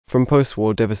From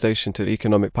post-war devastation to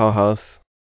economic powerhouse,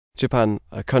 Japan,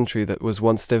 a country that was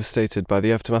once devastated by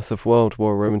the aftermath of World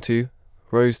War II,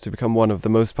 rose to become one of the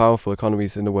most powerful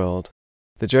economies in the world.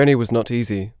 The journey was not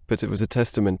easy, but it was a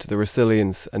testament to the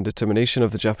resilience and determination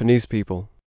of the Japanese people.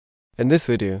 In this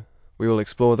video, we will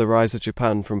explore the rise of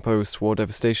Japan from post-war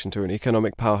devastation to an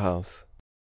economic powerhouse.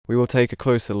 We will take a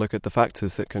closer look at the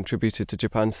factors that contributed to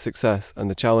Japan's success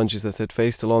and the challenges that it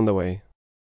faced along the way.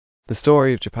 The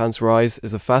story of Japan's rise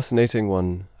is a fascinating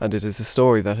one, and it is a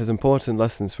story that has important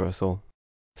lessons for us all.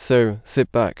 So,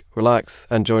 sit back, relax,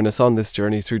 and join us on this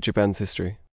journey through Japan's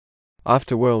history.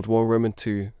 After World War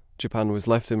II, Japan was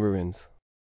left in ruins.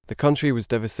 The country was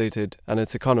devastated, and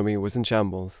its economy was in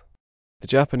shambles. The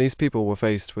Japanese people were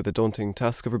faced with the daunting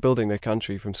task of rebuilding their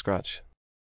country from scratch.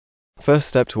 The first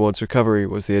step towards recovery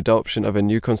was the adoption of a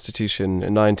new constitution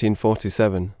in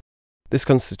 1947. This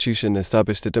constitution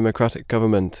established a democratic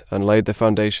government and laid the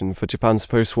foundation for Japan's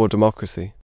post-war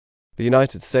democracy. The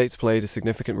United States played a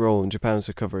significant role in Japan's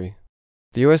recovery.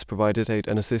 The US provided aid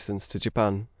and assistance to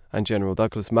Japan, and General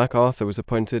Douglas MacArthur was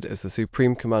appointed as the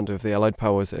supreme commander of the Allied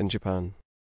powers in Japan.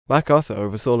 MacArthur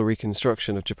oversaw the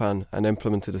reconstruction of Japan and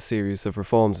implemented a series of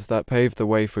reforms that paved the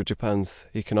way for Japan's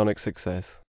economic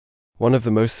success. One of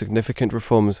the most significant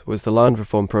reforms was the land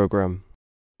reform program.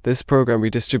 This program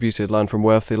redistributed land from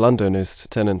wealthy landowners to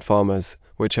tenant farmers,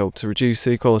 which helped to reduce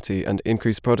inequality and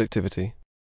increase productivity.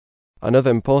 Another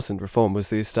important reform was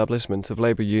the establishment of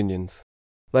labor unions.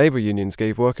 Labor unions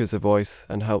gave workers a voice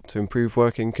and helped to improve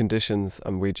working conditions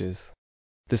and wages.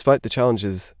 Despite the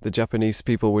challenges, the Japanese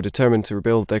people were determined to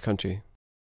rebuild their country.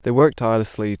 They worked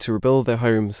tirelessly to rebuild their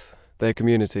homes, their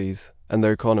communities, and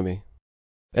their economy.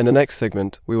 In the next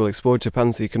segment, we will explore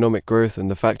Japan's economic growth and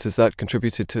the factors that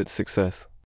contributed to its success.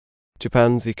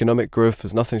 Japan's economic growth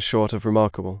was nothing short of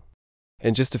remarkable.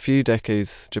 In just a few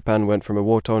decades, Japan went from a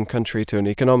war-torn country to an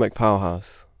economic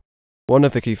powerhouse. One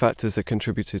of the key factors that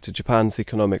contributed to Japan's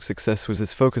economic success was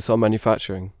its focus on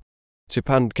manufacturing.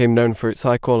 Japan became known for its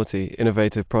high-quality,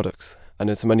 innovative products,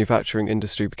 and its manufacturing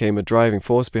industry became a driving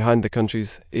force behind the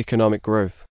country's economic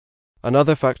growth.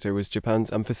 Another factor was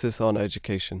Japan's emphasis on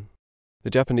education. The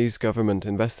Japanese government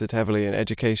invested heavily in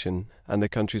education, and the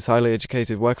country's highly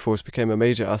educated workforce became a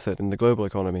major asset in the global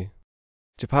economy.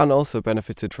 Japan also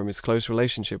benefited from its close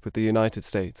relationship with the United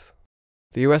States.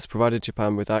 The US provided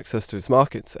Japan with access to its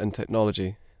markets and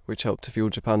technology, which helped to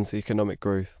fuel Japan's economic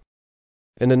growth.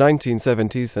 In the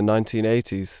 1970s and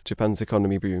 1980s, Japan's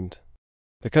economy boomed.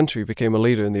 The country became a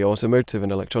leader in the automotive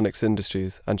and electronics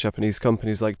industries, and Japanese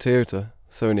companies like Toyota,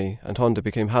 Sony, and Honda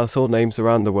became household names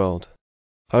around the world.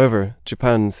 However,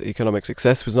 Japan's economic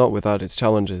success was not without its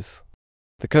challenges.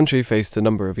 The country faced a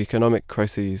number of economic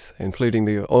crises, including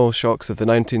the oil shocks of the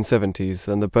 1970s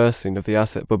and the bursting of the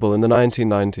asset bubble in the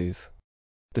 1990s.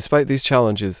 Despite these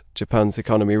challenges, Japan's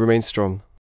economy remains strong.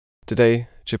 Today,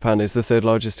 Japan is the third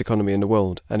largest economy in the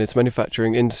world, and its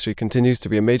manufacturing industry continues to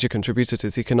be a major contributor to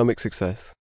its economic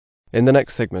success. In the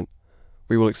next segment,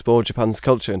 we will explore Japan's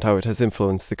culture and how it has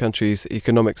influenced the country's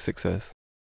economic success.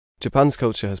 Japan's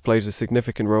culture has played a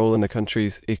significant role in the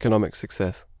country's economic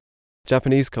success.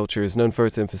 Japanese culture is known for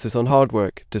its emphasis on hard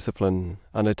work, discipline,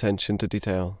 and attention to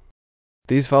detail.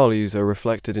 These values are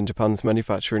reflected in Japan's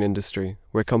manufacturing industry,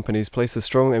 where companies place a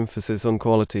strong emphasis on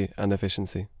quality and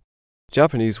efficiency.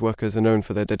 Japanese workers are known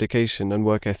for their dedication and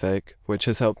work ethic, which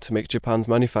has helped to make Japan's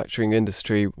manufacturing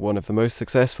industry one of the most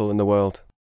successful in the world.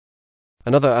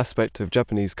 Another aspect of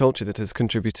Japanese culture that has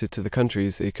contributed to the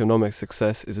country's economic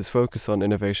success is its focus on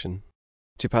innovation.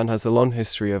 Japan has a long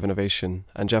history of innovation,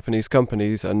 and Japanese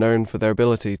companies are known for their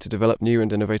ability to develop new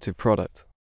and innovative products.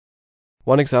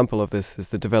 One example of this is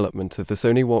the development of the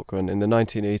Sony Walkman in the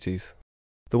 1980s.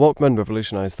 The Walkman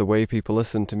revolutionized the way people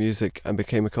listened to music and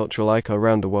became a cultural icon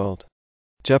around the world.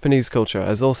 Japanese culture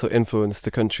has also influenced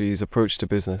the country's approach to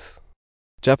business.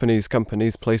 Japanese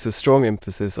companies place a strong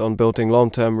emphasis on building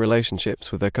long-term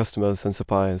relationships with their customers and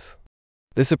suppliers.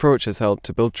 This approach has helped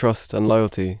to build trust and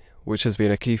loyalty, which has been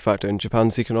a key factor in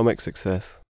Japan's economic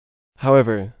success.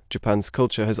 However, Japan's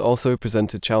culture has also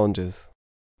presented challenges.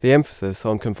 The emphasis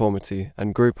on conformity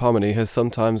and group harmony has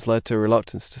sometimes led to a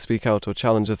reluctance to speak out or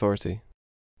challenge authority.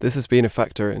 This has been a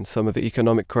factor in some of the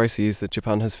economic crises that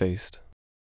Japan has faced.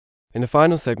 In the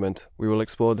final segment, we will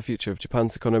explore the future of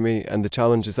Japan's economy and the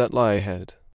challenges that lie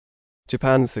ahead.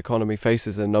 Japan's economy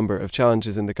faces a number of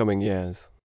challenges in the coming years.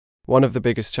 One of the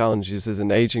biggest challenges is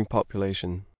an aging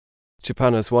population.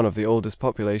 Japan is one of the oldest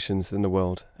populations in the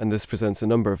world, and this presents a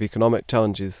number of economic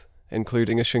challenges,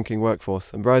 including a shrinking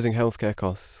workforce and rising healthcare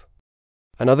costs.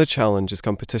 Another challenge is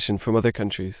competition from other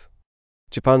countries.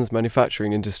 Japan's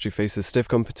manufacturing industry faces stiff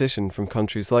competition from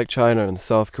countries like China and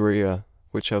South Korea,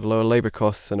 which have lower labor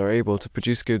costs and are able to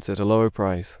produce goods at a lower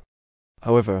price.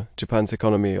 However, Japan's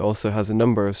economy also has a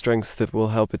number of strengths that will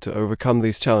help it to overcome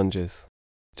these challenges.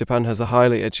 Japan has a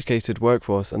highly educated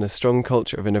workforce and a strong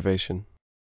culture of innovation.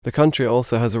 The country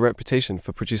also has a reputation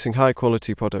for producing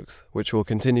high-quality products, which will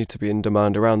continue to be in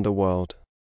demand around the world.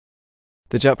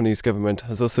 The Japanese government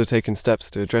has also taken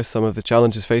steps to address some of the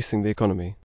challenges facing the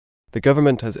economy. The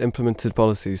government has implemented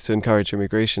policies to encourage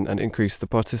immigration and increase the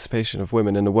participation of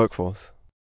women in the workforce.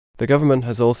 The government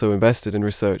has also invested in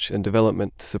research and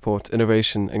development to support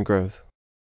innovation and growth.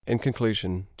 In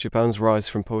conclusion, Japan's rise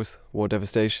from post-war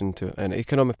devastation to an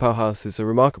economic powerhouse is a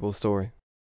remarkable story.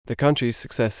 The country's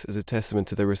success is a testament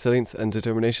to the resilience and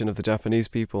determination of the Japanese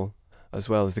people, as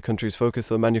well as the country's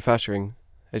focus on manufacturing,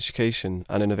 education,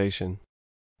 and innovation.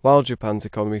 While Japan's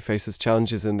economy faces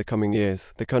challenges in the coming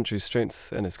years, the country's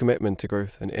strengths and its commitment to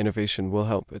growth and innovation will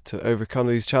help it to overcome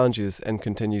these challenges and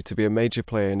continue to be a major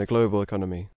player in the global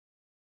economy.